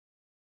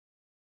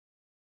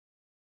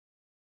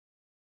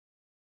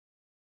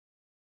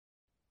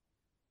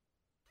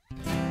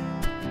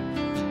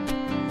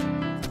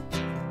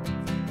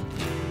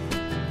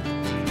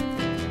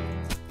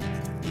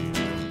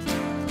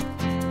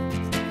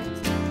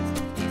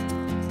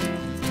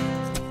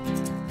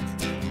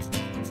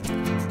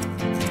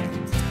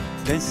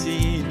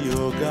dancing in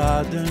your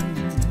garden,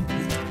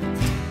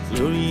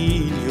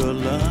 glory in your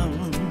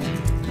love.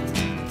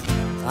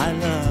 I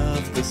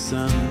love the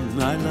sun,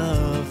 I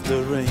love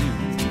the rain.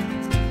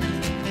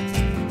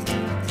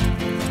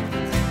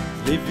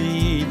 Living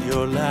in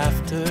your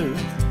laughter,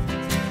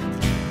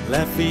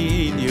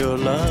 laughing in your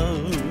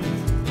love.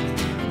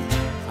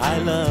 I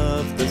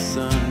love the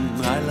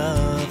sun, I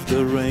love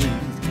the rain.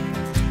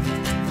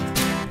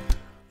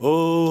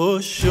 Oh,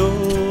 shore,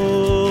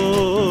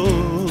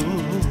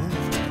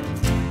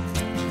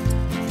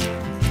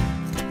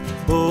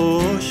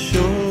 oh,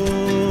 shore,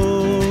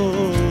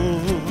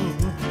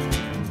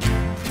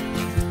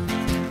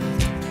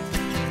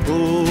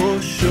 oh,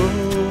 shore,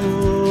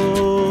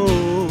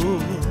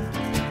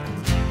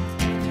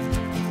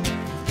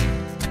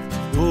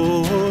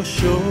 oh,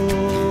 shore.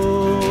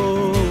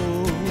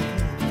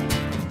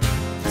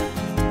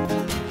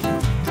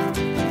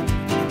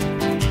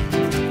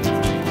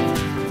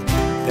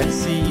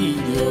 Dancing in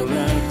your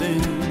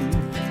garden,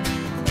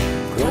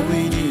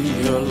 growing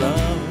in your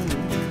love.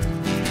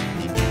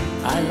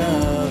 I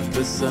love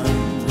the sun,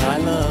 I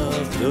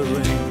love the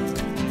rain.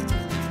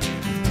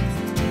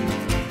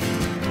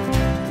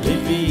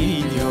 Living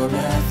in your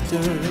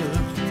laughter,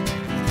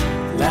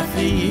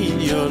 laughing in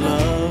your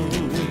love.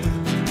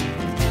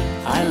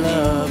 I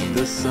love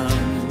the sun,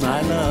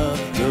 I love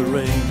the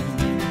rain.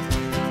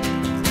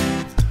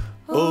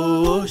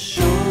 Oh,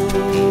 sure.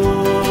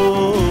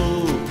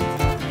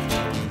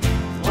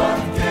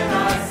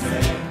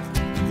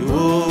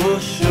 Oh,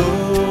 sure.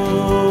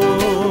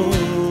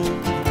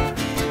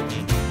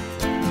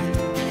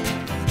 Oh,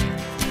 sure.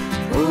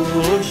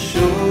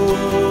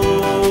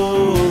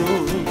 What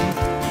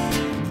can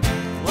I say?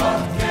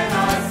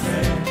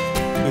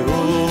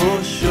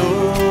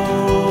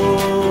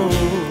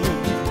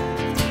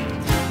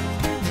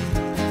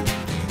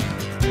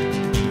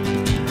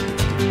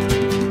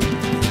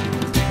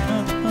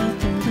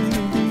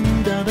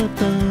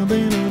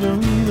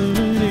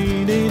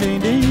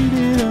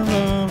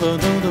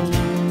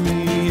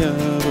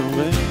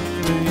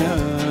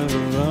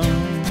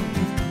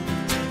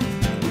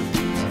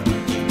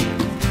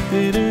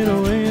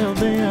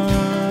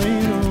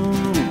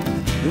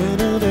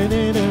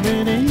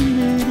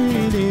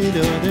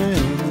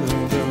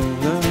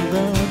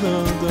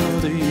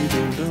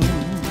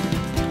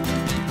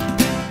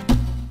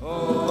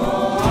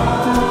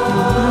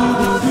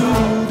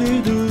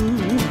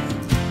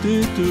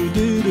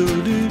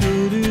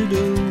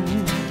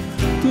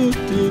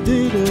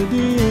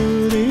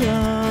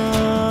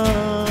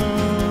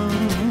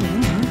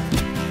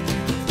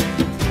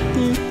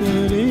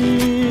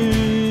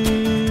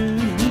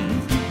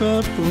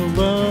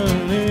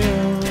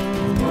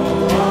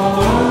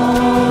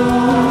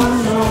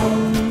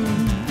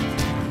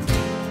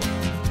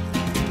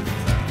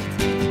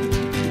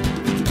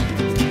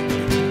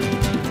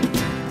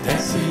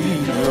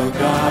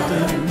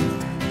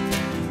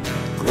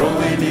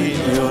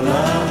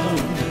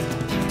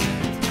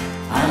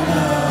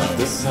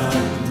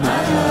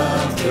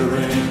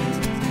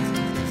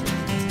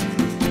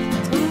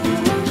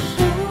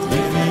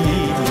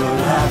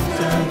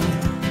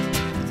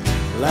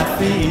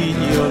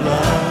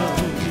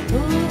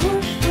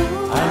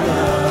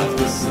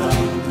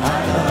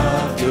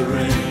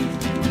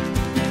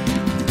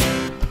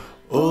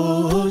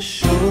 Oh,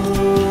 sure.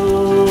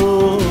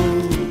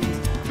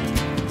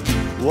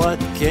 What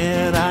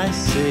can I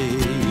say?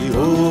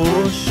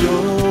 Oh, sure.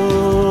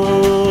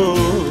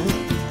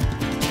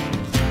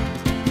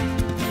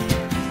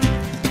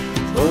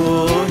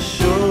 Oh,